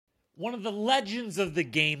One of the legends of the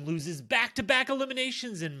game loses back-to-back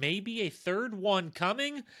eliminations and maybe a third one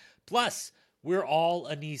coming. Plus, we're all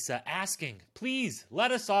Aneesa asking, please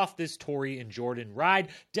let us off this Tori and Jordan ride.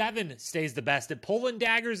 Devin stays the best at pulling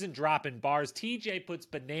daggers and dropping bars. TJ puts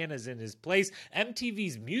bananas in his place.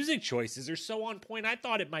 MTV's music choices are so on point, I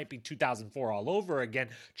thought it might be 2004 all over again.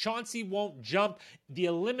 Chauncey won't jump. The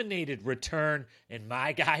eliminated return. And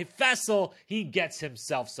my guy Fessel, he gets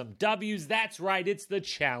himself some W's. That's right, it's the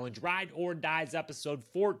challenge. Ride or Dies episode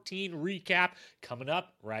 14 recap coming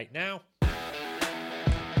up right now.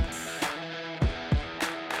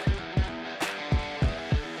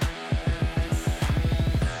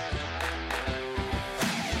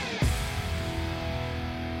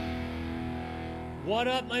 What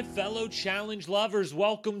up, my fellow challenge lovers?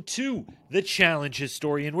 Welcome to The Challenge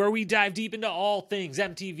Historian, where we dive deep into all things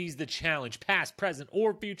MTV's The Challenge, past, present,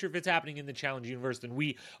 or future. If it's happening in the Challenge universe, then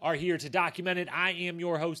we are here to document it. I am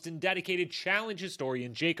your host and dedicated Challenge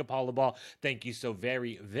Historian, Jacob Hollaball. Thank you so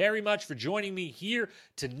very, very much for joining me here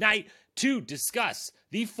tonight to discuss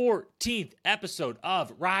the 14th episode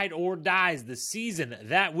of Ride or Dies, the season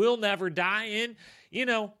that will never die in. You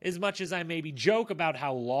know, as much as I maybe joke about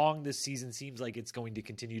how long this season seems like it's going to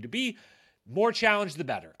continue to be, more challenge the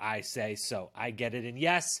better, I say. So I get it. And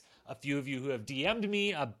yes, a few of you who have DM'd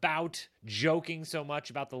me about joking so much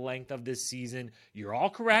about the length of this season, you're all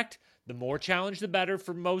correct. The more challenge, the better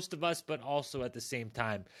for most of us, but also at the same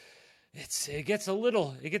time, it gets a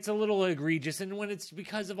little egregious, and when it's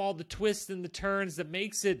because of all the twists and the turns that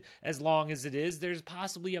makes it as long as it is, there's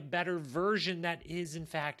possibly a better version that is in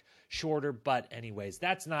fact shorter. But anyways,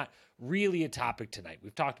 that's not really a topic tonight.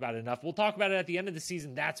 We've talked about it enough. We'll talk about it at the end of the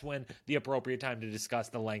season. That's when the appropriate time to discuss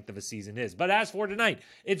the length of a season is. But as for tonight,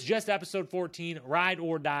 it's just episode 14, Ride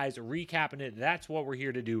or Dies, recapping it. That's what we're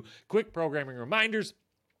here to do. Quick programming reminders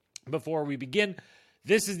before we begin.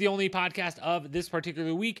 This is the only podcast of this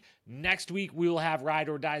particular week. Next week, we will have Ride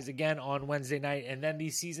or Dies again on Wednesday night, and then the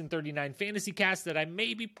Season 39 Fantasy Cast that I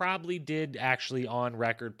probably did actually on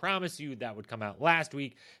record. Promise you that would come out last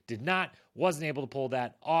week. Did not, wasn't able to pull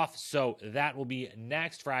that off, so that will be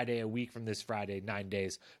next Friday, a week from this Friday, 9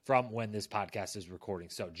 days from when this podcast is recording.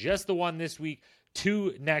 So just the one this week,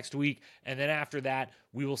 2 next week, and then after that,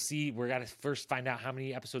 we will see. We're going to first find out how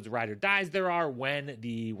many episodes of Ride or Dies there are, when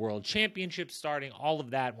the World Championship's starting, all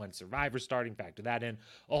of that, when Survivor's starting, factor that in,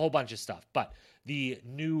 a whole bunch of stuff. But the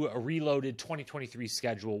new reloaded 2023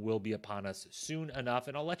 schedule will be upon us soon enough,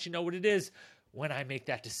 and I'll let you know what it is when I make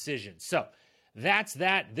that decision. So that's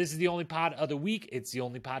that. This is the only pod of the week. It's the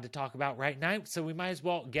only pod to talk about right now, so we might as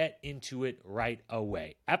well get into it right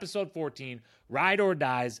away. Episode 14, Ride or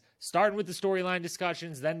Dies, starting with the storyline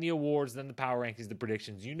discussions, then the awards, then the power rankings, the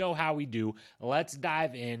predictions. You know how we do. Let's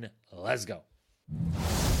dive in. Let's go.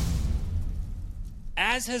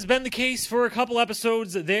 As has been the case for a couple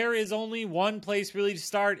episodes, there is only one place really to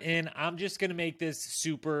start, and I'm just going to make this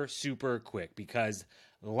super, super quick because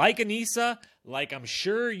like Aneesa, like I'm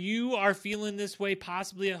sure you are feeling this way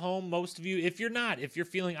possibly at home, most of you. If you're not, if you're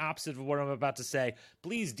feeling opposite of what I'm about to say,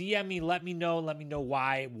 please DM me, let me know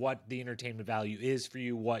why, what the entertainment value is for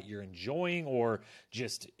you, what you're enjoying or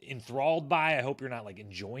just enthralled by. I hope you're not like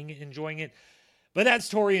enjoying it. But that's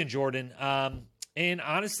Tori and Jordan. And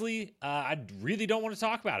honestly, I really don't want to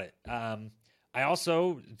talk about it. I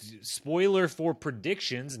also, spoiler for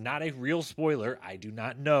predictions, not a real spoiler. I do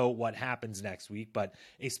not know what happens next week, but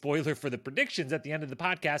a spoiler for the predictions at the end of the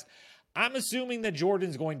podcast. I'm assuming that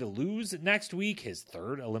Jordan's going to lose next week, his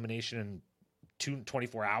third elimination in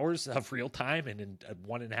 24 hours of real time and in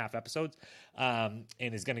 1.5 episodes, and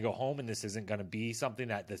is going to go home. And this isn't going to be something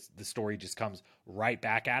that the story just comes right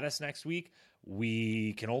back at us next week.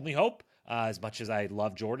 We can only hope, as much as I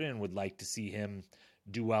love Jordan and would like to see him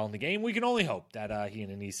do well in the game, we can only hope that he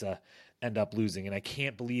and Aneesa end up losing. And I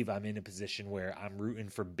can't believe I'm in a position where I'm rooting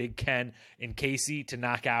for Big Ken and Casey to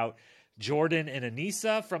knock out Jordan and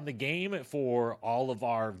Aneesa from the game for all of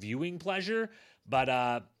our viewing pleasure. But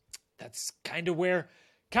that's kind of where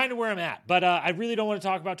I'm at. But I really don't want to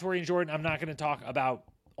talk about Tori and Jordan. I'm not going to talk about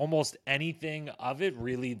almost anything of it,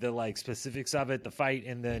 really. The like specifics of it, the fight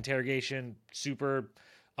and the interrogation, super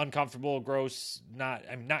uncomfortable, gross, not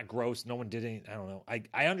gross. No one did any, I don't know.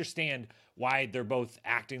 I understand why they're both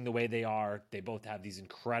acting the way they are. They both have these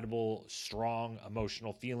incredible, strong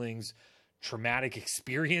emotional feelings. Traumatic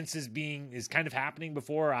experiences is kind of happening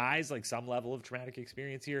before our eyes, like some level of traumatic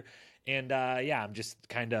experience here. And I'm just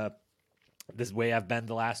kind of this way I've been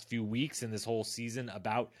the last few weeks in this whole season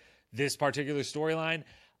about this particular storyline.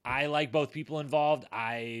 I like both people involved.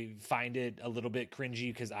 I find it a little bit cringy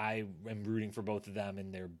because I am rooting for both of them,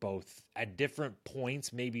 and they're both at different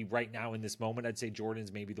points. Maybe right now in this moment, I'd say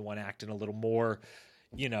Jordan's maybe the one acting a little more,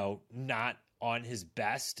 not on his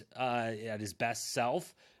best, at his best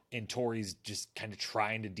self, and Tori's just kind of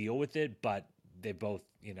trying to deal with it. But they both,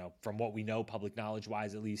 from what we know, public knowledge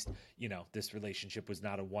wise, at least, this relationship was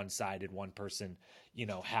not a one-sided, one person,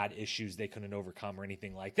 had issues they couldn't overcome or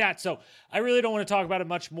anything like that. So I really don't want to talk about it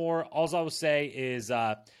much more. All I will say is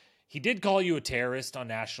he did call you a terrorist on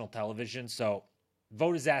national television. So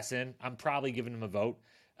vote his ass in. I'm probably giving him a vote.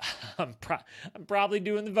 I'm probably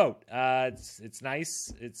doing the vote. It's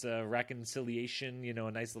nice. It's a reconciliation,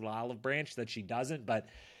 a nice little olive branch that she doesn't, but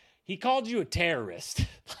he called you a terrorist.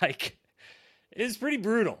 It's pretty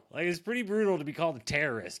brutal. It's pretty brutal to be called a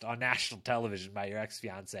terrorist on national television by your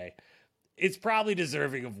ex-fiance. It's probably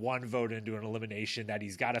deserving of one vote into an elimination that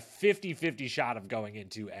he's got a 50-50 shot of going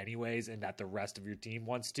into anyways, and that the rest of your team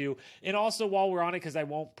wants to. And also, while we're on it, because I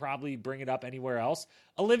won't probably bring it up anywhere else,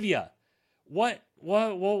 Olivia, what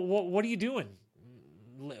are you doing?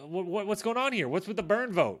 What's going on here? What's with the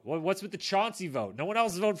burn vote? What's with the Chauncey vote? No one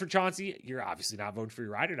else is voting for Chauncey. You're obviously not voting for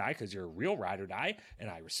your ride or die because you're a real ride or die, and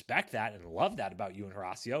I respect that and love that about you and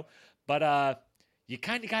Horacio. But you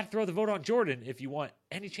kind of got to throw the vote on Jordan if you want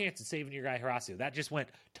any chance of saving your guy Horacio. That just went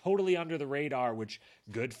totally under the radar, which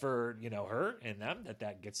good for her and them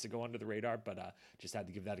that gets to go under the radar. But just had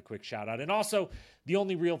to give that a quick shout out. And also, the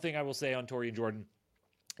only real thing I will say on Tori and Jordan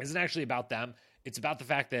isn't actually about them. It's about the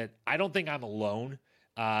fact that I don't think I'm alone.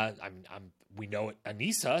 We know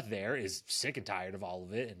Anissa there is sick and tired of all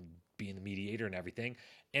of it and being the mediator and everything.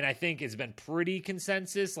 And I think it's been pretty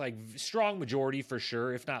consensus, strong majority for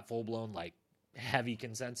sure, if not full blown, heavy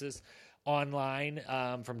consensus online,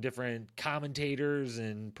 from different commentators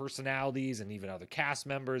and personalities and even other cast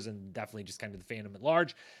members, and definitely just kind of the fandom at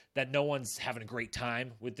large, that no one's having a great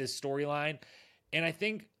time with this storyline. And I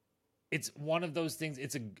think it's one of those things.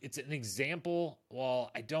 It's an example.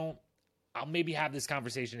 I'll maybe have this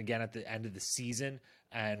conversation again at the end of the season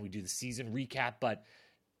and we do the season recap, but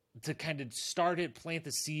to kind of plant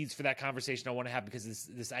the seeds for that conversation I want to have, because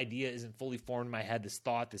this idea isn't fully formed in my head, this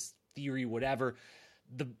thought, this theory, whatever,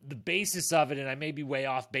 the basis of it. And I may be way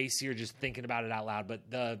off base here, just thinking about it out loud, but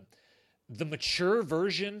the mature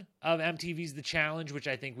version of MTV's The Challenge, which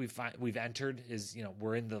I think we've entered, is,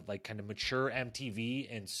 we're in the kind of mature MTV,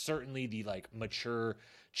 and certainly the mature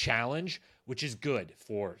challenge, which is good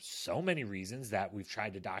for so many reasons that we've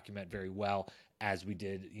tried to document very well, as we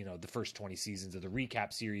did, the first 20 seasons of the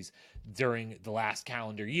recap series during the last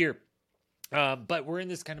calendar year. But we're in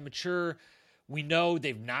this kind of mature. We know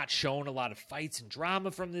they've not shown a lot of fights and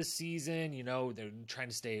drama from this season. They're trying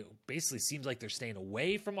to basically seems like they're staying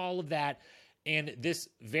away from all of that. And this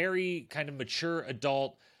very kind of mature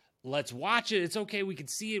adult, let's watch it. It's okay. We can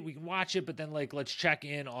see it. We can watch it. But then let's check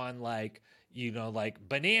in on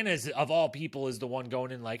Bananas of all people is the one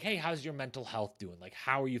going in hey, how's your mental health doing?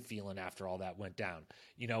 How are you feeling after all that went down?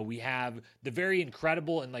 We have the very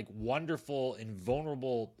incredible and wonderful and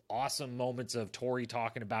vulnerable, awesome moments of Tori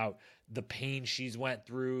talking about the pain she's went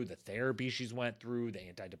through, the therapy she's went through, the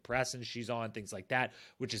antidepressants she's on, things like that,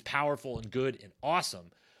 which is powerful and good and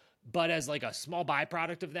awesome. But as a small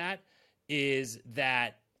byproduct of that is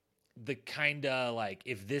that the kind of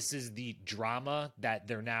if this is the drama that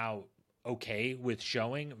they're now okay with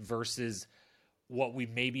showing versus what we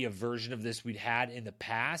maybe a version of this we'd had in the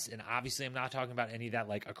past. And obviously I'm not talking about any of that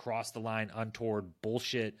across the line untoward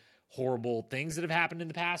bullshit, horrible things that have happened in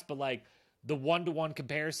the past, but the one-to-one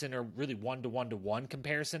comparison, or really one-to-one-to-one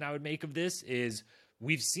comparison I would make of this, is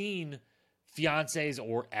we've seen fiancés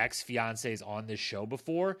or ex-fiancés on this show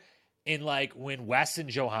before. And when Wes and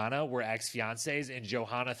Johanna were ex-fiancés and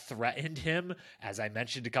Johanna threatened him, as I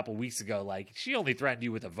mentioned a couple weeks ago, she only threatened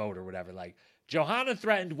you with a vote or whatever. Johanna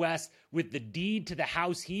threatened Wes with the deed to the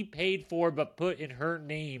house he paid for but put in her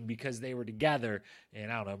name because they were together.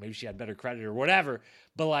 And I don't know, maybe she had better credit or whatever.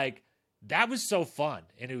 But that was so fun,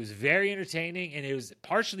 and it was very entertaining, and it was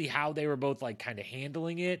partially how they were both kind of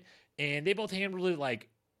handling it, and they both handled it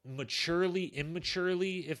maturely,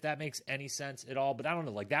 immaturely, if that makes any sense at all. But I don't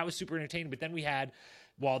know, that was super entertaining. But then we had,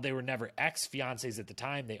 while they were never ex-fiancés at the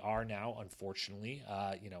time, they are now, unfortunately,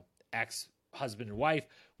 ex-husband and wife.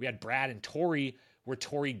 We had Brad and Tori, where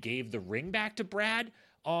Tori gave the ring back to Brad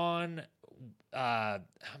on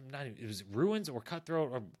it was Ruins or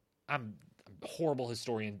Cutthroat, or I'm a horrible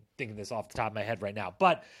historian thinking this off the top of my head right now,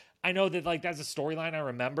 but I know that that's a storyline I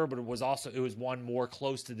remember, but it was one more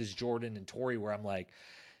close to this Jordan and Tori, where I'm I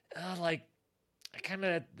kind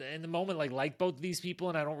of in the moment like both of these people,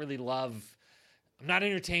 and I don't really love I'm not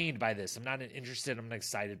entertained by this. I'm not interested. I'm not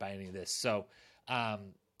excited by any of this. So,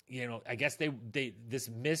 I guess this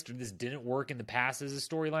missed or this didn't work in the past as a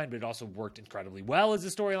storyline, but it also worked incredibly well as a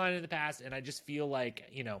storyline in the past. And I just feel like,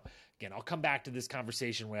 again, I'll come back to this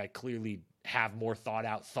conversation where I clearly have more thought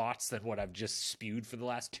out thoughts than what I've just spewed for the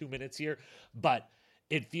last 2 minutes here. But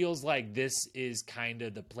it feels like this is kind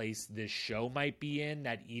of the place this show might be in,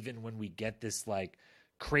 that even when we get this like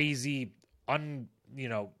crazy,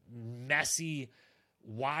 messy,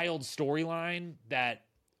 wild storyline that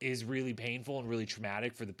is really painful and really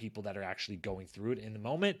traumatic for the people that are actually going through it in the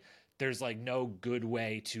moment, there's like no good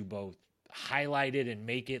way to both highlight it and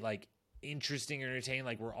make it like interesting and entertaining.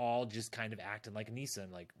 Like we're all just kind of acting like Anissa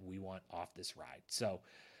and like we want off this ride. So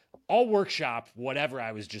I'll workshop whatever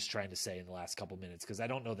I was just trying to say in the last couple minutes, because I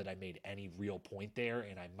don't know that I made any real point there,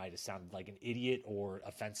 and I might have sounded like an idiot or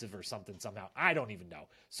offensive or something somehow. I don't even know.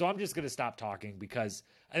 So I'm just going to stop talking, because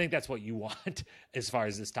I think that's what you want as far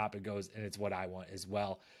as this topic goes, and it's what I want as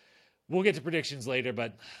well. We'll get to predictions later,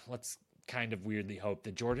 but let's kind of weirdly hope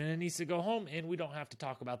that Jordan and Anissa go home and we don't have to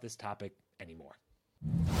talk about this topic anymore.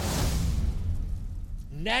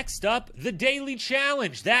 Next up, the Daily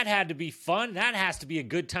Challenge. That had to be fun. That has to be a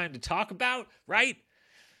good time to talk about, right?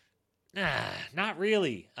 Not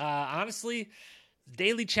really. Honestly,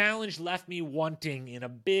 Daily Challenge left me wanting in a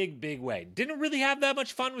big, big way. Didn't really have that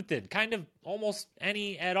much fun with it. Kind of almost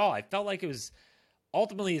any at all. I felt like it was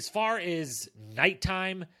ultimately, as far as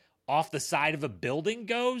nighttime off the side of a building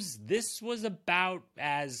goes, this was about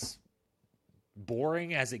as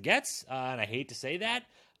boring as it gets. And I hate to say that.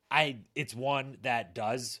 It's one that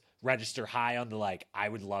does register high on the like, I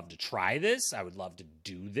would love to try this. I would love to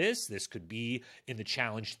do this. This could be in the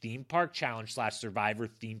Challenge theme park, Challenge/Survivor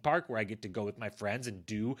theme park, where I get to go with my friends and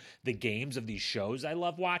do the games of these shows I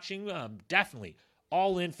love watching. Definitely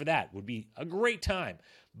all in for that. Would be a great time,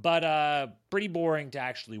 but pretty boring to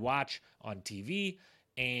actually watch on TV.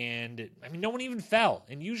 And I mean, no one even fell.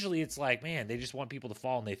 And usually it's like, man, they just want people to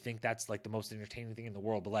fall and they think that's like the most entertaining thing in the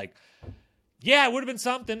world. But like, yeah, it would have been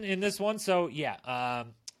something in this one. So yeah,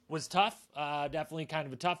 was tough. Definitely kind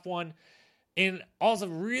of a tough one. And also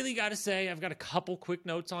really got to say, I've got a couple quick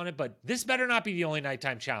notes on it, but this better not be the only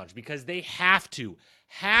nighttime challenge, because they have to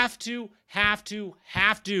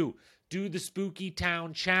do the Spooky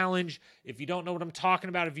Town Challenge. If you don't know what I'm talking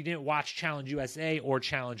about, if you didn't watch Challenge USA or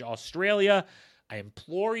Challenge Australia, I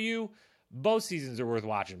implore you, both seasons are worth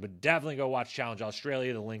watching, but definitely go watch Challenge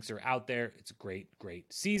Australia. The links are out there. It's a great,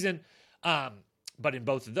 great season. But in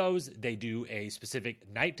both of those, they do a specific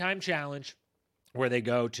nighttime challenge where they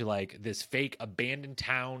go to like this fake abandoned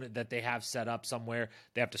town that they have set up somewhere.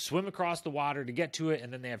 They have to swim across the water to get to it.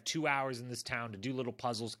 And then they have 2 hours in this town to do little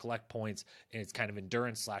puzzles, collect points. And it's kind of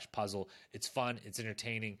endurance/puzzle. It's fun. It's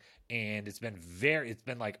entertaining. And it's been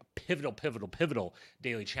like a pivotal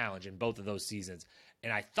daily challenge in both of those seasons.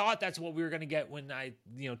 And I thought that's what we were going to get when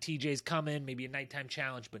TJ's come in, maybe a nighttime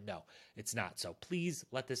challenge, but no, it's not. So please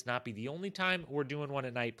let this not be the only time we're doing one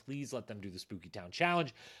at night. Please let them do the Spooky Town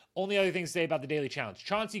Challenge. Only other thing to say about the Daily Challenge,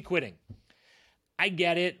 Chauncey quitting. I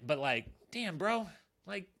get it, but like, damn, bro,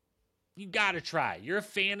 like, you got to try. You're a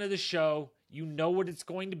fan of the show. You know what it's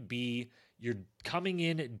going to be. You're coming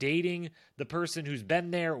in, dating the person who's been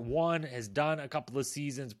there, has done a couple of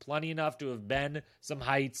seasons, plenty enough to have been some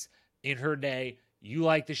heights in her day. You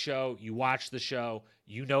like the show. You watch the show.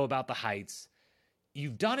 You know about the heights.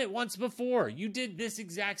 You've done it once before. You did this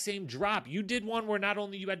exact same drop. You did one where not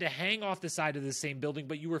only you had to hang off the side of the same building,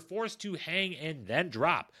 but you were forced to hang and then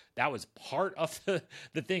drop. That was part of the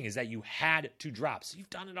thing, is that you had to drop. So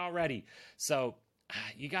you've done it already. So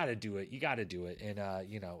you got to do it. You got to do it. And,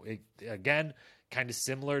 it, again, kind of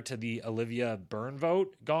similar to the Olivia Byrne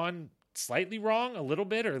vote, gone slightly wrong a little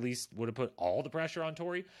bit, or at least would have put all the pressure on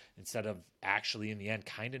Tori instead of actually in the end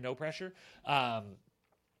kind of no pressure.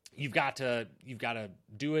 You've got to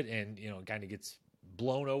do it, and kind of gets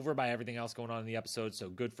blown over by everything else going on in the episode, so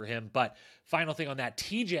good for him. But final thing on that,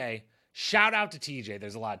 TJ, shout out to TJ.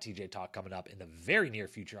 There's a lot of TJ talk coming up in the very near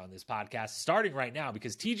future on this podcast, starting right now,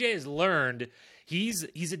 because TJ has learned, he's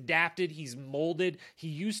adapted, he's molded. He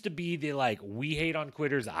used to be the like, we hate on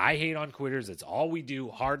quitters, I hate on quitters, it's all we do,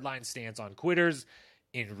 hardline stance on quitters.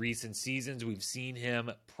 In recent seasons, we've seen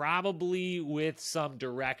him probably with some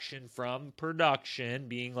direction from production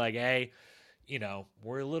being like, hey,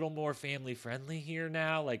 we're a little more family friendly here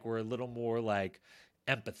now. Like, we're a little more like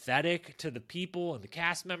empathetic to the people and the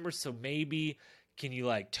cast members. So maybe Can you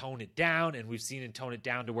like tone it down? And we've seen it tone it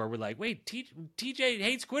down to where we're like, wait, TJ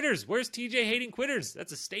hates quitters. Where's TJ hating quitters?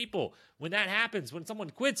 That's a staple. When that happens, when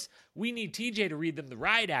someone quits, we need TJ to read them the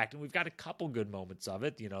riot act. And we've got a couple good moments of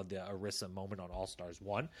it. You know, the Arisa moment on All-Stars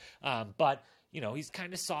 1. But you know, he's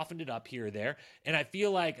kind of softened it up here or there. And I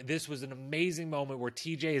feel like this was an amazing moment where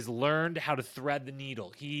TJ has learned how to thread the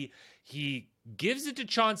needle. He gives it to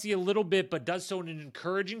Chauncey a little bit, but does so in an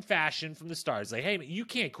encouraging fashion from the start. It's like, hey, you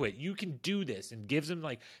can't quit. You can do this. And gives him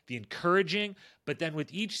like the encouraging. But then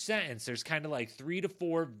with each sentence, there's kind of like 3 to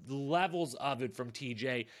 4 levels of it from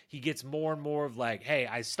TJ. He gets more and more of like, hey,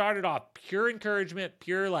 I started off pure encouragement,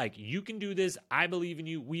 pure like, you can do this. I believe in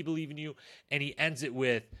you. We believe in you. And he ends it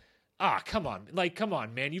with, come on. Like, come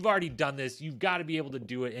on, man. You've already done this. You've got to be able to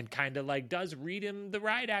do it. And kind of like does read him the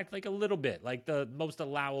riot act like a little bit. Like the most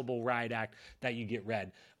allowable riot act that you get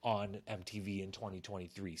read on MTV in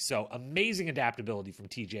 2023. So amazing adaptability from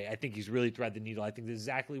TJ. I think he's really thread the needle. I think that's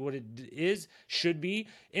exactly what it is, should be,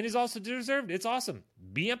 and is also deserved. It's awesome.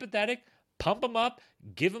 Be empathetic. Pump them up,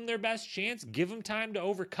 give them their best chance, give them time to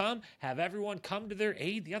overcome, have everyone come to their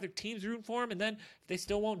aid, the other team's rooting for them, and then if they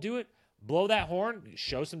still won't do it, blow that horn,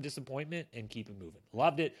 show some disappointment, and keep it moving.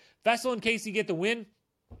 Loved it. Fessel and Casey get the win.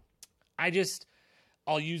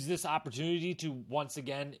 I'll use this opportunity to once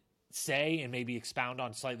again say and maybe expound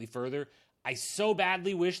on slightly further. I so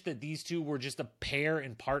badly wish that these two were just a pair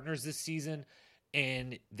and partners this season,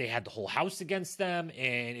 and they had the whole house against them,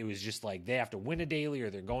 and it was just like they have to win a daily or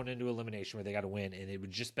they're going into elimination where they got to win, and it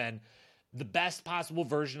would just been the best possible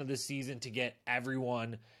version of this season to get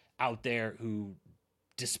everyone out there who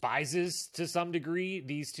despises to some degree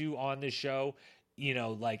these two on this show, you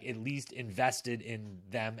know, like at least invested in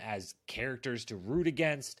them as characters to root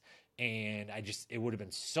against. And it would have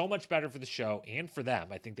been so much better for the show and for them.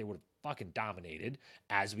 I think they would have fucking dominated.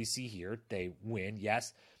 As we see here, they win.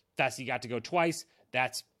 Yes, Fessy got to go twice.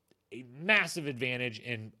 That's a massive advantage.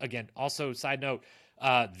 And again, also side note,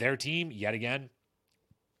 their team, yet again,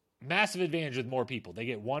 massive advantage with more people. They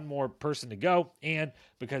get one more person to go. And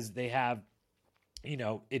because they have, you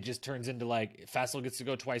know, it just turns into like Fessel gets to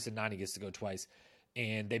go twice and Nany gets to go twice.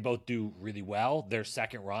 And they both do really well. Their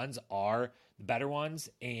second runs are the better ones.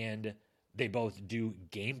 And they both do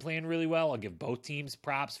game plan really well. I'll give both teams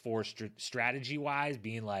props for strategy-wise,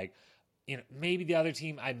 being like, you know, maybe the other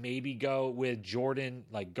team, I maybe go with Jordan,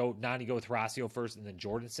 like Nany go with Horacio first and then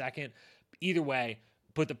Jordan second. Either way,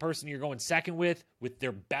 put the person you're going second with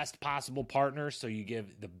their best possible partner. So you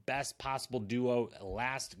give the best possible duo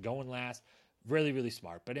going last. Really, really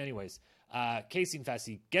smart. But anyways, Casey and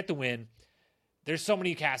Fessy get the win. There's so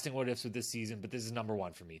many casting what ifs with this season, but this is number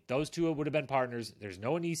one for me. Those two would have been partners. There's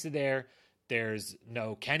no Aneesa there. There's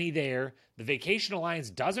no Kenny there. The Vacation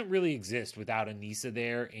Alliance doesn't really exist without Aneesa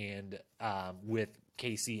there, and with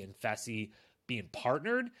Casey and Fessy being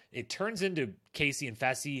partnered, it turns into Casey and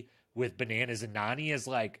Fessy with Bananas and Nany as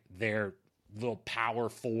like their little power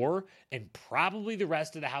four, and probably the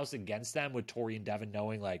rest of the house against them with Tori and Devin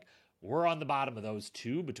knowing like we're on the bottom of those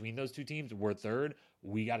two, between those two teams, we're third.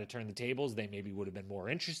 We got to turn the tables. They maybe would have been more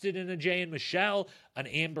interested in a Jay and Michelle, an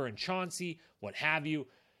Amber and Chauncey, what have you.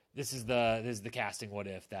 This is the casting what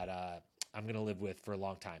if that I'm going to live with for a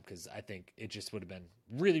long time, because I think it just would have been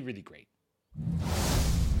really, really great.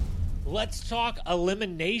 Let's talk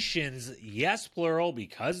eliminations. Yes, plural,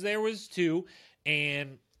 because there was two.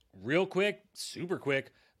 And real quick, super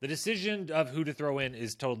quick, the decision of who to throw in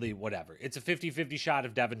is totally whatever. It's a 50-50 shot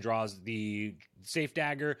if Devin draws the safe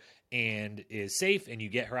dagger and is safe, and you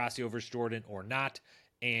get Horacio versus Jordan or not.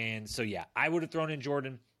 And so, yeah, I would have thrown in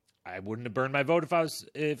Jordan. I wouldn't have burned my vote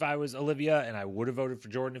if I was Olivia, and I would have voted for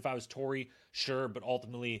Jordan if I was Tori, sure, but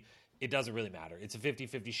ultimately it doesn't really matter. It's a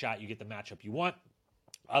 50-50 shot. You get the matchup you want.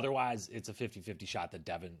 Otherwise, it's a 50-50 shot that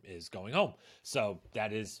Devin is going home. So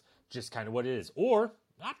that is just kind of what it is. Or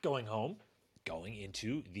not going home, going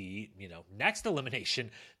into the, next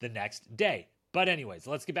elimination the next day. But anyways,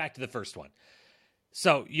 let's get back to the first one.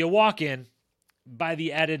 So you walk in. By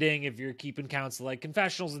the editing, if you're keeping counts like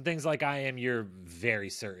confessionals and things like I am, you're very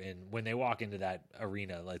certain when they walk into that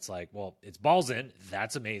arena, it's like, well, it's balls in.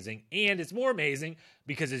 That's amazing. And it's more amazing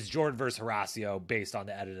because it's Jordan versus Horacio based on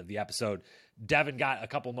the edit of the episode. Devin got a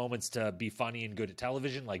couple moments to be funny and good at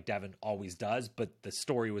television like Devin always does, but the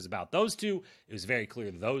story was about those two. It was very clear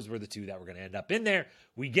those were the two that were going to end up in there.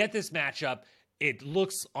 We get this matchup. It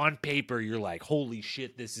looks on paper, you're like, holy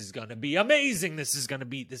shit, this is going to be amazing. This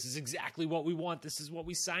is exactly what we want. This is what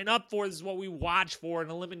we sign up for. This is what we watch for, an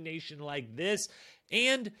elimination like this.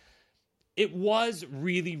 And it was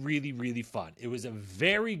really, really, really fun. It was a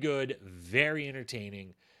very good, very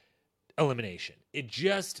entertaining, elimination. It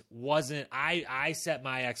just wasn't. I set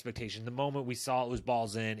my expectation the moment we saw it was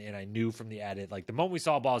balls in, and I knew from the edit, like the moment we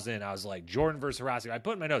saw balls in, I was like, Jordan versus Horacio. I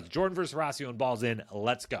put in my notes, Jordan versus Horacio and balls in,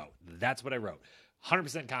 let's go. That's what I wrote.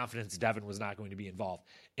 100% confidence Devin was not going to be involved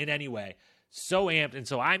in any way. So amped. And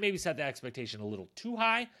so I maybe set the expectation a little too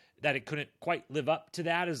high that it couldn't quite live up to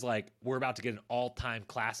that. As like, we're about to get an all-time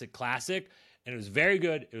classic. And it was very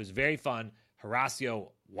good. It was very fun. Horacio,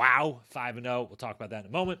 wow, 5-0. We'll talk about that in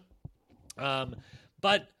a moment.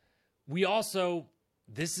 But we also,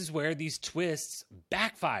 this is where these twists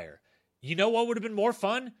backfire. You know what would have been more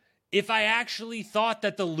fun? If I actually thought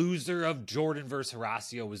that the loser of Jordan versus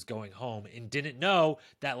Horacio was going home and didn't know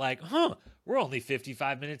that, like, we're only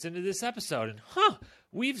 55 minutes into this episode, and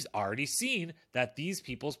we've already seen that these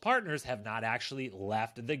people's partners have not actually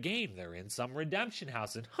left the game. They're in some redemption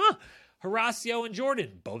house, and Horacio and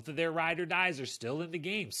Jordan, both of their ride or dies are still in the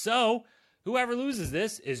game. So whoever loses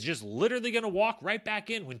this is just literally going to walk right back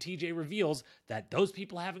in when TJ reveals that those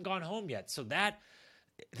people haven't gone home yet. So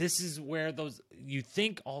this is where you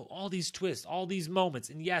think all these twists, all these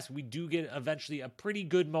moments, and yes, we do get eventually a pretty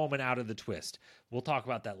good moment out of the twist. We'll talk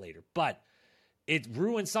about that later, but it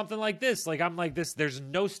ruins something like this. Like, I'm like this, there's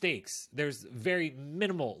no stakes. There's very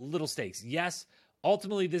minimal little stakes. Yes,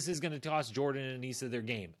 ultimately this is going to cost Jordan and Aneesa their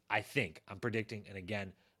game. I think I'm predicting. And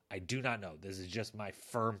again, I do not know. This is just my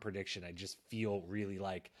firm prediction. I just feel really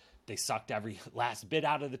like they sucked every last bit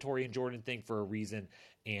out of the Tori and Jordan thing for a reason,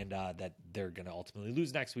 and that they're going to ultimately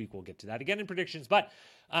lose next week. We'll get to that again in predictions. But,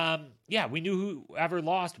 we knew whoever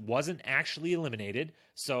lost wasn't actually eliminated,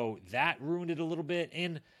 so that ruined it a little bit.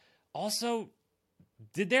 And also,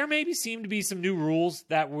 did there maybe seem to be some new rules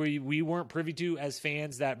that we weren't privy to as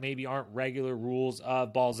fans that maybe aren't regular rules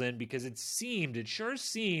of balls in? Because it sure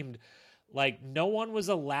seemed like no one was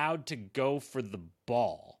allowed to go for the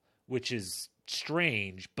ball, which is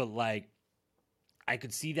strange, but like I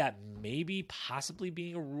could see that maybe possibly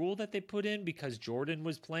being a rule that they put in because Jordan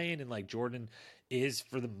was playing, and like Jordan is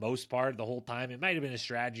for the most part the whole time. It might have been a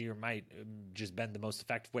strategy or might just been the most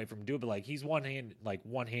effective way for him to do it, but like he's one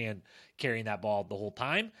hand carrying that ball the whole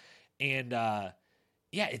time. And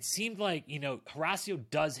it seemed like, Horacio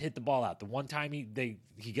does hit the ball out. The one time he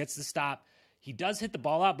gets the stop, he does hit the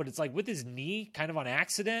ball out, but it's like with his knee kind of on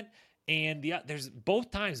accident. And there's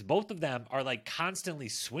both times, both of them are like constantly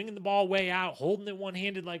swinging the ball way out, holding it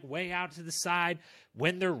one-handed, like way out to the side.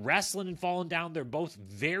 When they're wrestling and falling down, they're both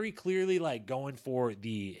very clearly like going for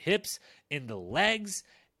the hips and the legs.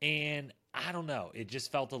 And I don't know, it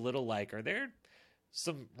just felt a little like, are there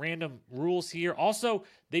some random rules here? Also,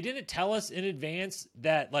 they didn't tell us in advance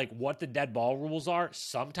that like what the dead ball rules are.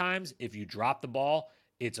 Sometimes if you drop the ball,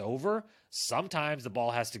 it's over. Sometimes the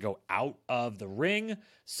ball has to go out of the ring.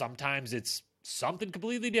 Sometimes it's something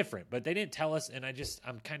completely different, but they didn't tell us. And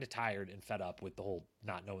I'm kind of tired and fed up with the whole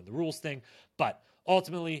not knowing the rules thing. But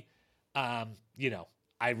ultimately,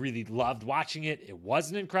 I really loved watching it. It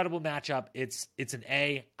was an incredible matchup. It's an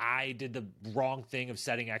A. I did the wrong thing of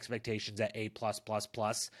setting expectations at A+++,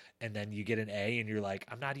 and then you get an A and you're like,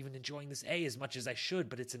 I'm not even enjoying this A as much as I should,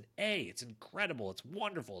 but it's an A. It's incredible. It's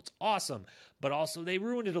wonderful. It's awesome. But also they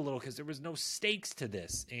ruined it a little because there was no stakes to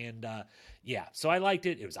this. And so I liked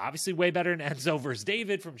it. It was obviously way better than Enzo versus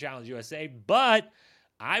David from Challenge USA, but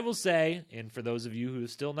I will say, and for those of you who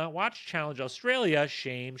still not watched Challenge Australia,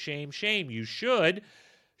 shame, shame, shame. You should.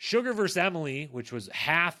 Sugar versus Emily, which was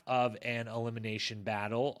half of an elimination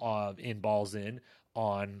battle in Balls In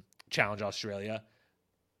on Challenge Australia.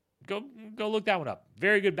 Go look that one up.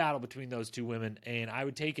 Very good battle between those two women, and I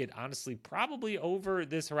would take it, honestly, probably over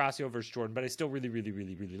this Horacio versus Jordan, but I still really, really,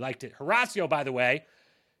 really, really liked it. Horacio, by the way,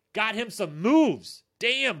 got him some moves.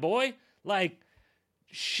 Damn, boy. Like,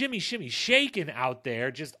 shimmy, shaking out there,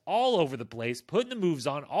 just all over the place, putting the moves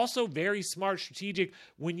on. Also very smart, strategic.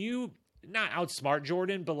 When you not outsmart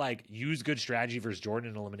Jordan, but like use good strategy versus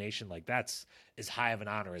Jordan in elimination, like that's as high of an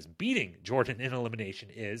honor as beating Jordan in elimination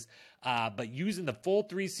is. But using the full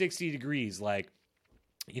 360 degrees, like,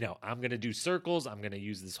 I'm going to do circles. I'm going to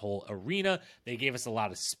use this whole arena. They gave us a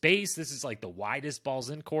lot of space. This is like the widest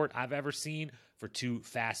Balls In court I've ever seen for two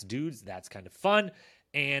fast dudes. That's kind of fun.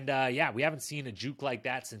 And we haven't seen a juke like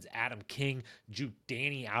that since Adam King juked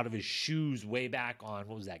Danny out of his shoes way back on,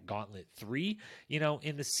 what was that, Gauntlet 3,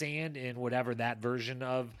 in the sand, and whatever that version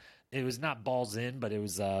of, it was not Balls In, but it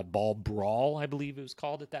was Ball Brawl, I believe it was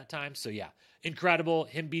called at that time. So yeah, incredible.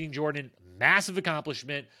 Him beating Jordan, massive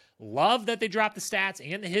accomplishment. Love that they dropped the stats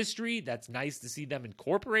and the history. That's nice to see them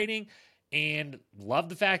incorporating. And love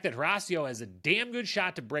the fact that Horacio has a damn good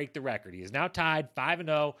shot to break the record. He is now tied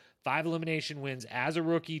 5-0, 5 elimination wins as a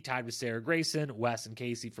rookie, tied with Sarah Grayson, Wes, and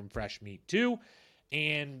Casey from Fresh Meat 2.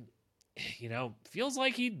 And feels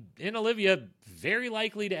like he and Olivia very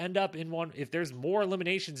likely to end up in one. If there's more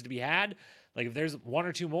eliminations to be had, like if there's one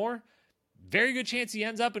or two more, very good chance he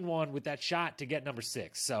ends up in one with that shot to get number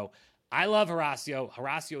 6. So I love Horacio.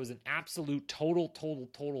 Horacio is an absolute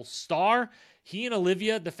total star. He and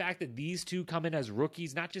Olivia, the fact that these two come in as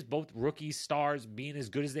rookies, not just both rookie stars being as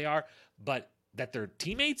good as they are, but that they're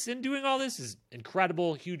teammates in doing all this is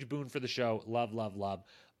incredible. Huge boon for the show. Love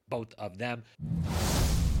both of them.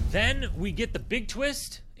 Then we get the big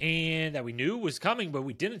twist, and that we knew was coming, but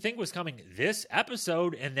we didn't think was coming this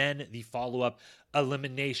episode, and then the follow-up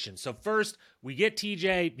elimination. So first, we get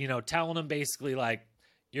TJ, telling him basically like,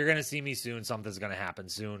 you're going to see me soon. Something's going to happen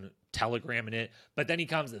soon. Telegramming it. But then he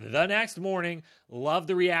comes the next morning. Love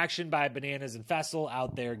the reaction by Bananas and Fessel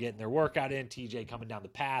out there getting their workout in. TJ coming down the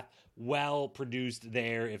path. Well produced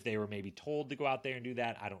there. If they were maybe told to go out there and do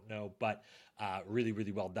that, I don't know. But really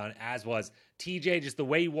well done. As was TJ, just the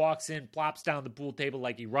way he walks in, plops down the pool table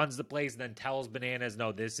like he runs the place, and then tells Bananas,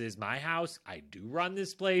 no, this is my house. I do run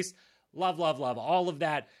this place. Love all of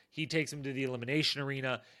that. He takes him to the elimination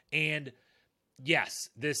arena. And yes,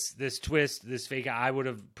 this twist, this fake out, I would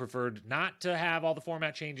have preferred not to have all the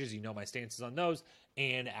format changes. My stances on those.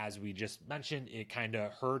 And as we just mentioned, it kind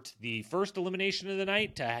of hurt the first elimination of the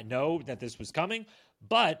night to know that this was coming.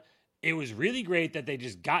 But it was really great that they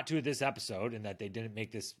just got to it this episode and that they didn't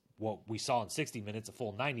make this what we saw in 60 minutes, a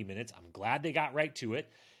full 90 minutes. I'm glad they got right to it.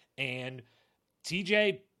 And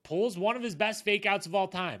TJ pulls one of his best fake outs of all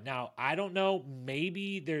time. Now, I don't know,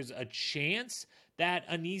 maybe there's a chance that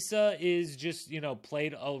Aneesa is just,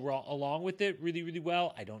 played along with it really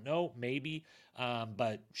well. I don't know, maybe.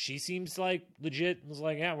 But she seems like legit was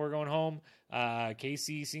like, yeah, we're going home.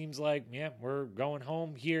 Casey seems like, yeah, we're going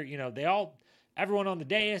home here. Everyone on the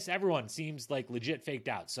dais, everyone seems like legit faked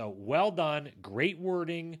out. So well done. Great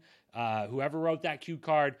wording. Whoever wrote that cue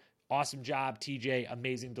card, awesome job, TJ.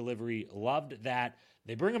 Amazing delivery. Loved that.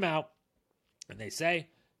 They bring him out and they say,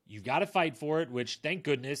 you've got to fight for it, which thank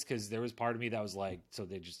goodness, because there was part of me that was like, so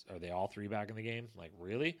are they all three back in the game? Like,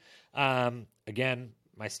 really? Again,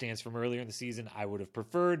 my stance from earlier in the season, I would have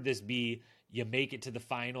preferred this be you make it to the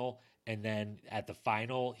final, and then at the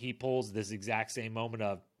final, he pulls this exact same moment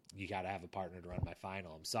of, you got to have a partner to run my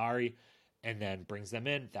final. I'm sorry. And then brings them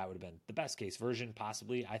in. That would have been the best case version,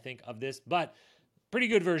 possibly, I think, of this. But pretty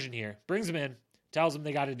good version here. Brings them in, tells them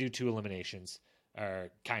they got to do 2 eliminations. Or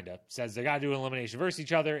kind of says they got to do an elimination versus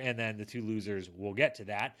each other, and then the 2 losers will get to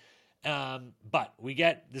that. But we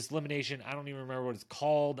get this elimination. I don't even remember what it's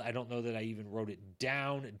called. I don't know that I even wrote it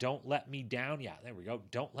down. Don't Let Me Down. Yeah, there we go.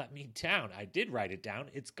 Don't Let Me Down. I did write it down.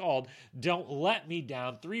 It's called Don't Let Me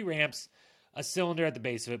Down. 3 ramps, a cylinder at the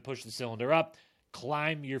base of it. Push the cylinder up.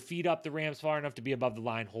 Climb your feet up the ramps far enough to be above the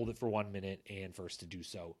line. Hold it for 1 minute, and first to do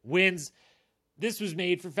so wins. This was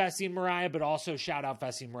made for Fessy and Mariah, but also shout out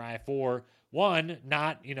Fessy and Mariah for one,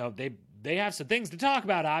 not, they have some things to talk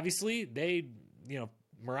about, obviously.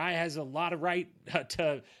 Mariah has a lot of right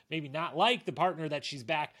to maybe not like the partner that she's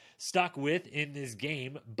back stuck with in this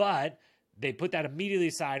game, but they put that immediately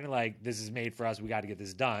aside and like, this is made for us. We got to get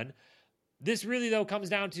this done. This really, though, comes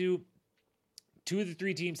down to 2 of the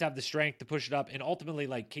 3 teams have the strength to push it up, and ultimately,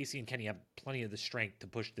 like, Casey and Kenny have plenty of the strength to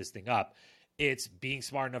push this thing up. It's being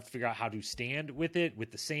smart enough to figure out how to stand with it,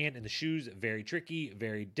 with the sand and the shoes. Very tricky,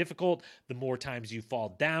 very difficult. The more times you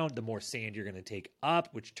fall down, the more sand you're going to take up,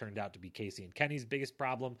 which turned out to be Casey and Kenny's biggest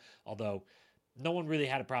problem. Although no one really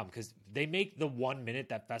had a problem because they make the 1 minute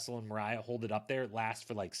that Fessel and Mariah hold it up there last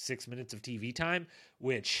for like 6 minutes of TV time,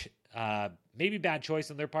 which maybe bad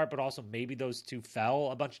choice on their part, but also maybe those 2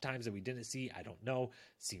 fell a bunch of times that we didn't see. I don't know.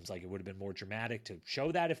 Seems like it would have been more dramatic to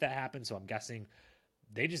show that if that happened. So I'm guessing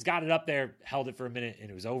they just got it up there, held it for a minute,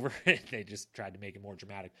 and it was over. They just tried to make it more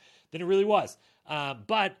dramatic than it really was.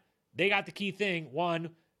 But they got the key thing. 1,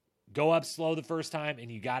 go up slow the first time,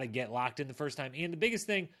 and you got to get locked in the first time. And the biggest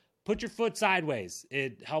thing, put your foot sideways.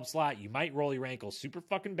 It helps a lot. You might roll your ankle super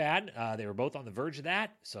fucking bad. They were both on the verge of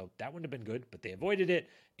that, so that wouldn't have been good. But they avoided it,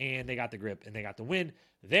 and they got the grip, and they got the win.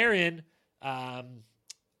 They're in.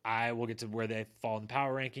 I will get to where they fall in the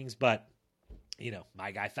power rankings, but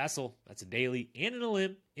my guy Fessel, that's a daily and an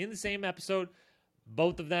elim in the same episode.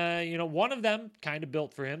 Both of them, one of them kind of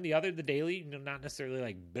built for him. The other, the daily, not necessarily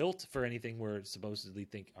like built for anything we're supposedly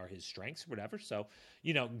think are his strengths or whatever. So,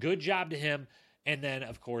 good job to him. And then,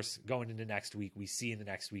 of course, going into next week, we see in the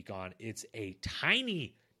next week on, it's a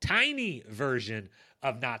tiny version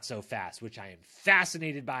of Not So Fast, which I am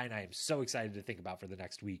fascinated by. And I am so excited to think about for the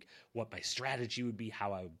next week, what my strategy would be,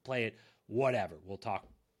 how I would play it, whatever. We'll talk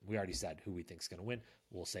we already said who we think is going to win.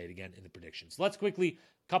 We'll say it again in the predictions. Let's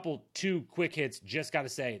two quick hits. Just got to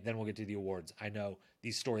say, then we'll get to the awards. I know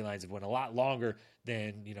these storylines have went a lot longer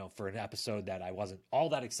than, for an episode that I wasn't all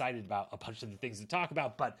that excited about, a bunch of the things to talk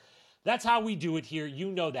about, but that's how we do it here.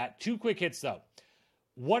 You know that. Two quick hits, though.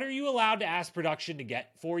 What are you allowed to ask production to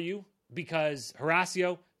get for you? Because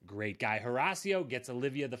Horacio, great guy Horacio, gets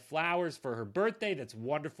Olivia the flowers for her birthday. That's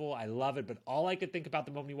wonderful. I love it. But all I could think about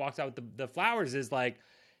the moment he walks out with the flowers is like,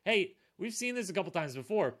 hey, we've seen this a couple times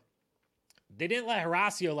before. They didn't let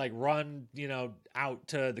Horacio run, out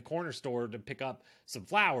to the corner store to pick up some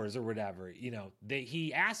flowers or whatever.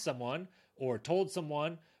 He asked someone or told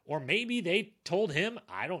someone, or maybe they told him.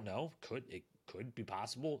 I don't know. It could be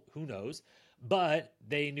possible. Who knows? But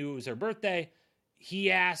they knew it was her birthday.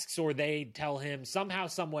 He asks, or they tell him somehow,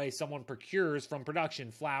 some way, someone procures from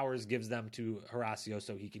production flowers, gives them to Horacio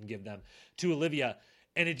so he can give them to Olivia.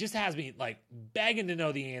 And it just has me begging to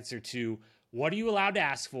know the answer to, what are you allowed to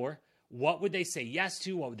ask for? What would they say yes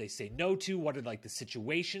to? What would they say no to? What are the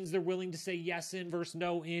situations they're willing to say yes in versus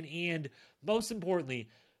no in? And most importantly,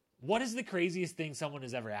 what is the craziest thing someone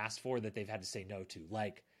has ever asked for that they've had to say no to?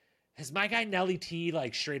 Has my guy Nelly T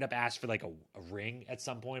straight up asked for a ring at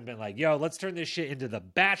some point, been like, yo, let's turn this shit into the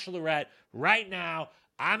Bachelorette right now.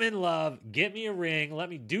 I'm in love. Get me a ring. Let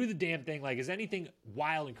me do the damn thing. Is anything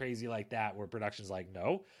wild and crazy like that where production's like,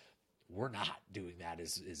 no, we're not doing that.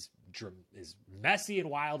 As messy and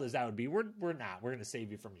wild as that would be, we're not. We're going to save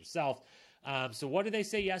you from yourself. So what do they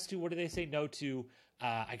say yes to? What do they say no to?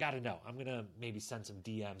 I got to know. I'm going to maybe send some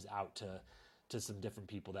DMs out to some different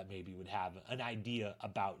people that maybe would have an idea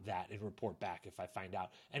about that and report back if I find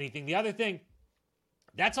out anything. The other thing,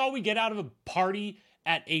 that's all we get out of a party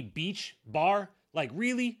at a beach bar.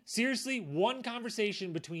 Really? Seriously? One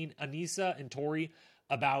conversation between Aneesa and Tori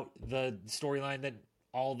about the storyline that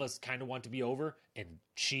all of us kind of want to be over, and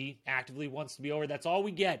she actively wants to be over. That's all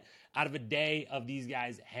we get out of a day of these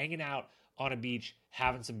guys hanging out on a beach,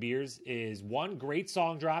 having some beers. Is one great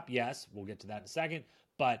song drop. Yes, we'll get to that in a second,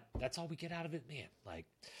 but that's all we get out of it, man.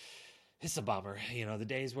 It's a bummer. The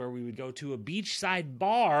days where we would go to a beachside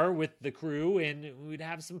bar with the crew and we'd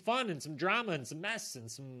have some fun and some drama and some mess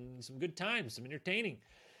and some good times, some entertaining.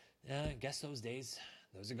 I guess those days,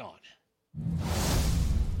 those are gone.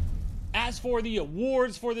 As for the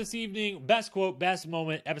awards for this evening, best quote, best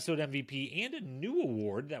moment, episode MVP, and a new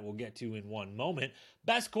award that we'll get to in one moment.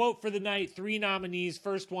 Best quote for the night, 3 nominees.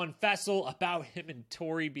 First one, Fessel, about him and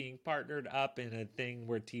Tori being partnered up in a thing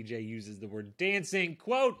where TJ uses the word dancing.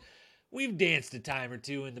 Quote, we've danced a time or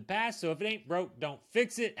two in the past, so if it ain't broke, don't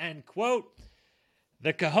fix it. End quote.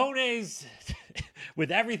 The cojones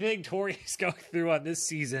with everything Tori's going through on this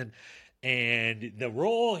season and the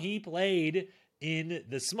role he played in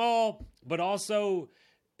the small, but also,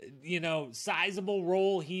 sizable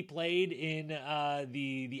role he played in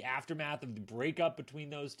the aftermath of the breakup between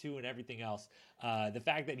those two and everything else. The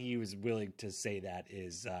fact that he was willing to say that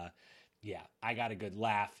is, I got a good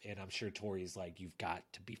laugh, and I'm sure Tori's like, you've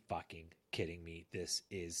got to be fucking kidding me. This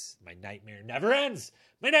is my nightmare. Never ends.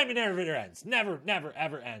 My nightmare never ends. Never,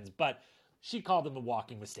 ever ends. But she called him a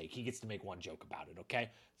walking mistake. He gets to make one joke about it, okay?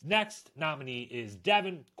 Next nominee is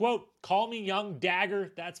Devin. Quote, call me Young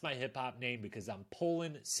Dagger. That's my hip-hop name because I'm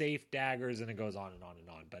pulling safe daggers, and it goes on and on and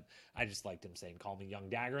on. But I just liked him saying, call me Young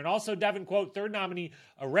Dagger. And also Devin, quote, third nominee,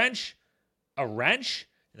 a wrench? A wrench?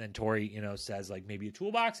 And then Tori, says maybe a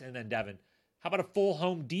toolbox. And then Devin, how about a full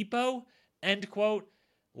Home Depot? End quote.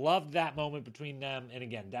 Loved that moment between them. And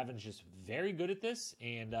again, Devin's just very good at this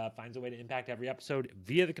and finds a way to impact every episode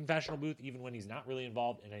via the confessional booth, even when he's not really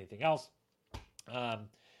involved in anything else. But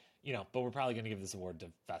we're probably going to give this award to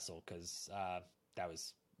Fessel because that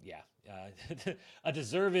was, a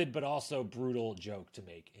deserved but also brutal joke to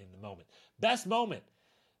make in the moment. Best moment.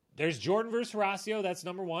 There's Jordan versus Horacio. That's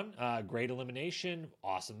number one. Great elimination.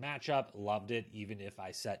 Awesome matchup. Loved it, even if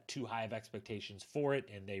I set too high of expectations for it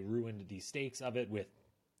and they ruined the stakes of it with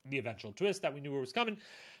the eventual twist that we knew was coming.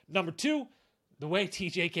 Number two, the way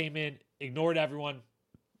TJ came in, ignored everyone,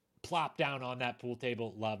 plopped down on that pool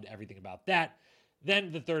table. Loved everything about that.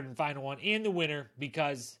 Then the third and final one, and the winner,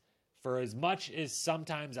 because for as much as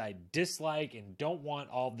sometimes I dislike and don't want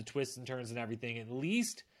all of the twists and turns and everything, at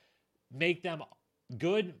least make them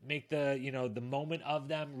good, make the moment of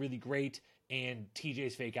them really great. And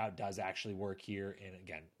TJ's fake out does actually work here. And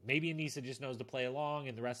again, maybe Aneesa just knows to play along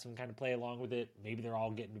and the rest of them kind of play along with it. Maybe they're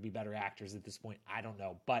all getting to be better actors at this point. I don't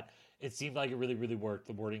know. But it seemed like it really, really worked.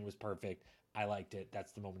 The wording was perfect. I liked it.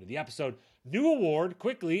 That's the moment of the episode. New award,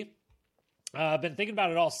 quickly. Been thinking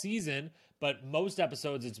about it all season. but most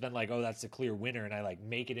episodes it's been like, oh, that's the clear winner, and I like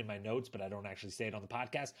make it in my notes, but I don't actually say it on the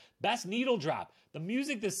podcast. Best needle drop. The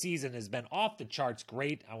music this season has been off the charts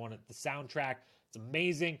great. I wanted the soundtrack. It's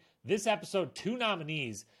amazing. This episode, 2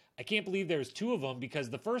 nominees. I can't believe there's 2 of them because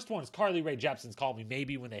the first one is Carly Rae Jepsen's Call Me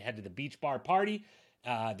Maybe when they head to the beach bar party.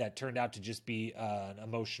 That turned out to just be an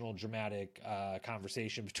emotional, dramatic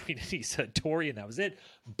conversation between Aneesa and Tori, and that was it.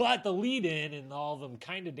 But the lead-in and all of them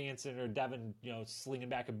kind of dancing, or Devin, slinging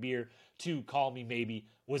back a beer to Call Me Maybe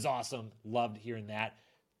was awesome. Loved hearing that.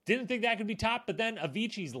 Didn't think that could be topped, but then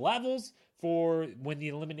Avicii's Levels for when the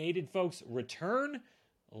eliminated folks return.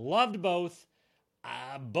 Loved both.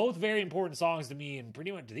 Both very important songs to me, and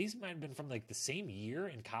pretty much these might have been from like the same year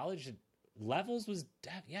in college. Levels was,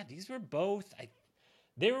 these were both,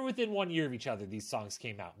 they were within 1 year of each other. These songs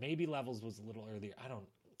came out. Maybe Levels was a little earlier. I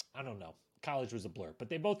don't know. College was a blur, but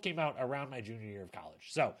they both came out around my junior year of college.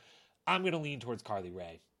 So I'm going to lean towards Carly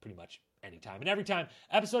Rae pretty much anytime and every time.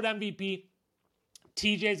 Episode MVP,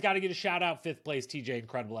 TJ's got to get a shout out. 5th place, TJ.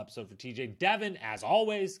 Incredible episode for TJ. Devin, as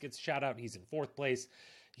always, gets a shout out. He's in 4th place.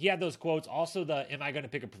 He had those quotes. Also, am I going to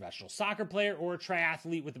pick a professional soccer player or a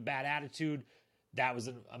triathlete with a bad attitude? That was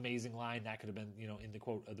an amazing line. That could have been, in the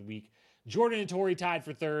quote of the week. Jordan and Tori tied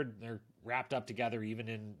for 3rd. They're wrapped up together, even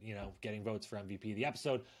in, getting votes for MVP of the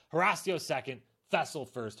episode. Horacio 2nd, Fessel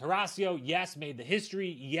 1st. Horacio, yes, made the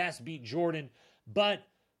history. Yes, beat Jordan. But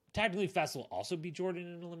technically, Fessel also beat Jordan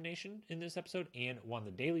in an elimination in this episode and won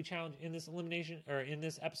the daily challenge in this elimination, or in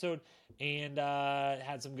this episode, and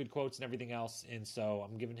had some good quotes and everything else. And so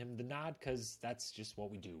I'm giving him the nod because that's just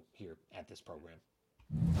what we do here at this program.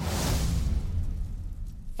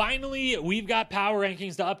 Finally, we've got power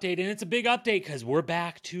rankings to update, and it's a big update because we're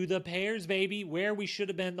back to the pairs, baby, where we should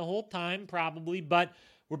have been the whole time, probably, but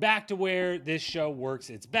we're back to where this show works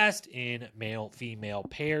its best in male-female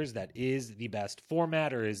pairs. That is the best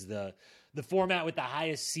format, or is the format with the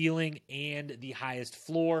highest ceiling and the highest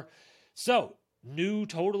floor. So,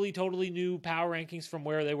 totally new power rankings from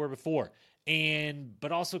where they were before,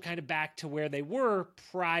 but also kind of back to where they were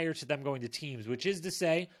prior to them going to teams, which is to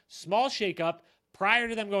say, small shakeup. Prior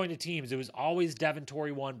to them going to teams, it was always Devin,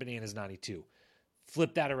 Tori 1, Bananas, Nany 2.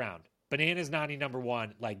 Flip that around. Bananas, Nany number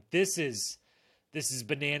 1. Like, this is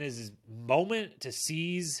Bananas' moment to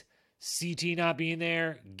seize CT not being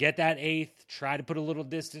there, get that 8th, try to put a little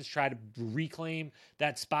distance, try to reclaim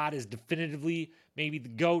that spot as definitively maybe the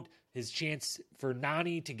GOAT. His chance for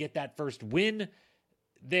Nany to get that first win.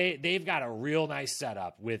 They've got a real nice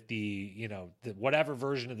setup with the whatever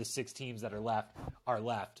version of the 6 teams that are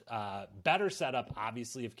left. Better setup,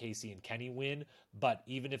 obviously, if Casey and Kenny win, but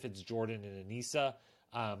even if it's Jordan and Aneesa,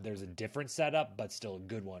 there's a different setup, but still a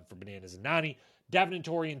good one for Bananas and Nany. Devin and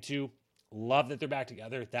Tori in 2. Love that they're back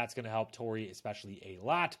together. That's going to help Tori especially a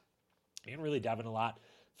lot, and really Devin a lot.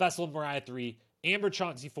 Fessel and Mariah 3. Amber,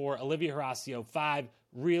 Chauncey 4. Olivia, Horacio 5.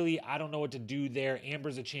 Really, I don't know what to do there.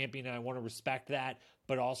 Amber's a champion, and I want to respect that.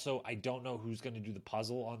 But also, I don't know who's going to do the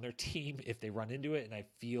puzzle on their team if they run into it. And I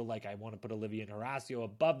feel like I want to put Olivia and Horacio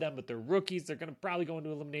above them, but they're rookies. They're going to probably go into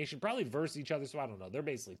elimination, probably verse each other. So I don't know. They're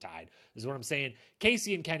basically tied, is what I'm saying.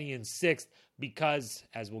 Casey and Kenny in 6th, because,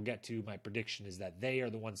 as we'll get to, my prediction is that they are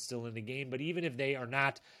the ones still in the game. But even if they are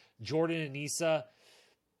not, Jordan and Aneesa,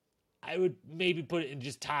 I would maybe put it in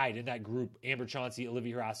just tied in that group. Amber, Chauncey,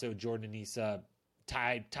 Olivia, Horacio, Jordan, Aneesa.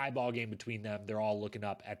 Tie ball game between them. They're all looking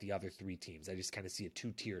up at the other 3 teams. I just kind of see a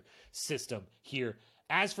 2-tier system here.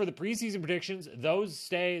 As for the preseason predictions, those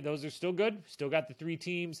are still good. Still got the 3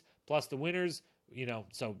 teams plus the winners,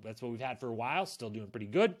 so that's what we've had for a while. Still doing pretty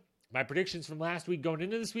good. My predictions from last week going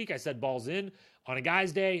into this week, I said balls in on a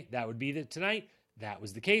guy's day. That would be tonight. That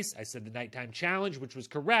was the case. I said the nighttime challenge, which was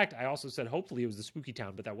correct. I also said hopefully it was the Spooky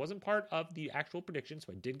Town, but that wasn't part of the actual prediction,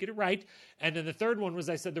 so I did get it right. And then the third one was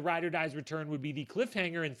I said the Ride or Die's return would be the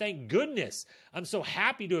cliffhanger, and thank goodness. I'm so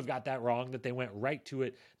happy to have got that wrong that they went right to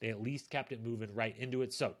it. They at least kept it moving right into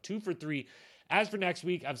it. So 2 for 3. As for next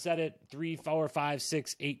week, I've said it 3, 4, 5,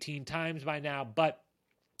 6, 18 times by now, but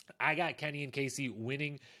I got Kenny and Casey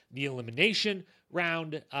winning the elimination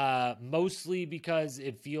round, mostly because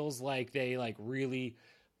it feels like they really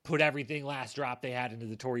put everything last drop they had into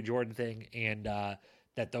the Tori Jordan thing, and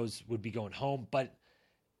that those would be going home. But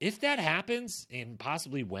if that happens, and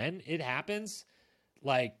possibly when it happens,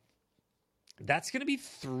 that's going to be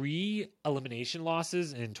 3 elimination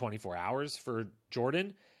losses in 24 hours for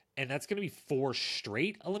Jordan. And that's going to be 4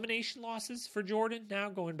 straight elimination losses for Jordan now,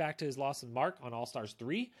 going back to his loss in Mark on All-Stars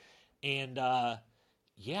 3. And,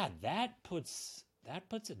 that puts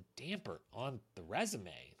a damper on the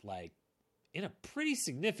resume, in a pretty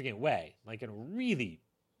significant way, in a really,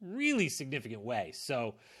 really significant way.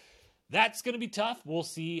 So That's going to be tough. We'll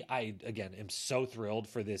see. I, again, am so thrilled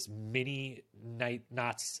for this mini night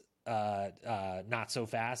not so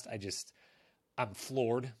fast. I'm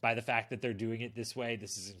floored by the fact that they're doing it this way.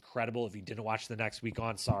 This is incredible. If you didn't watch the next week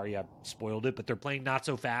on, sorry, I spoiled it, but they're playing not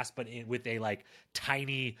so fast, but with a like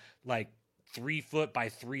tiny, like 3 foot by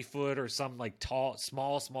 3 foot or some like tall,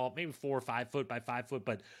 small, maybe 4 or 5 foot by 5 foot,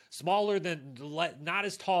 but smaller than, not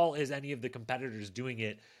as tall as any of the competitors doing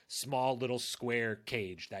it. Small little square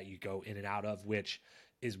cage that you go in and out of, which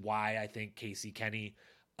is why I think Casey Kenny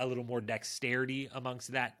a little more dexterity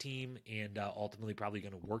amongst that team, and ultimately probably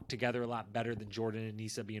going to work together a lot better than Jordan and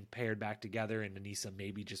Aneesa being paired back together, and Aneesa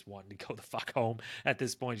maybe just wanting to go the fuck home at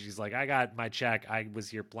this point. She's like, I got my check. I was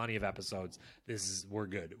here plenty of episodes. We're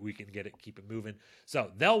good. We can get it, keep it moving.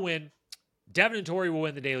 So they'll win. Devin and Tori will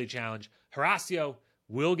win the daily challenge. Horacio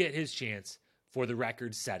will get his chance for the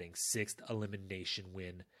record-setting 6th elimination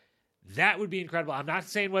win. That would be incredible. I'm not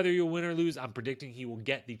saying whether you'll win or lose. I'm predicting he will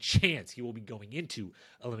get the chance. He will be going into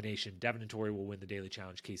elimination. Devin and Tori will win the daily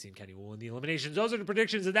challenge. Casey and Kenny will win the eliminations. Those are the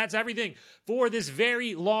predictions, and that's everything for this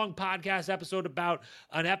very long podcast episode about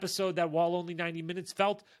an episode that, while only 90 minutes,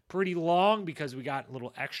 felt pretty long because we got a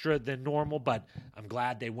little extra than normal, but I'm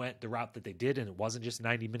glad they went the route that they did, and it wasn't just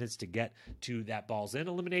 90 minutes to get to that balls in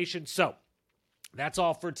elimination. So that's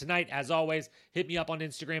all for tonight. As always, hit me up on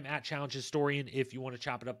Instagram at Challenge Historian if you want to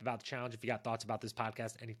chop it up about the challenge, if you got thoughts about this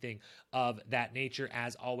podcast, anything of that nature.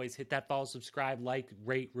 As always, hit that follow, subscribe, like,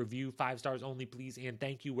 rate, review, 5 stars only, please, and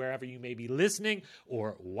thank you wherever you may be listening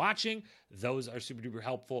or watching. Those are super duper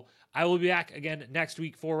helpful. I will be back again next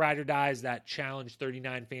week for Ride or Dies, that Challenge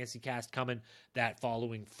 39 Fantasy Cast coming that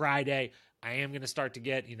following Friday. I am going to start to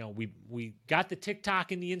get, we got the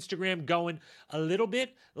TikTok and the Instagram going a little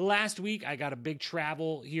bit last week. I got a big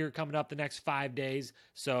travel here coming up the next 5 days.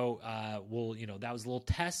 So that was a little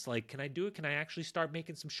test. Like, can I do it? Can I actually start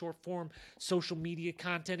making some short form social media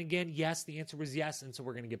content again? Yes, the answer was yes. And so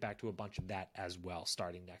we're going to get back to a bunch of that as well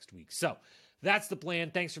starting next week. So that's the plan.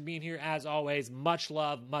 Thanks for being here. As always, much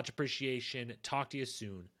love, much appreciation. Talk to you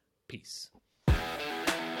soon. Peace.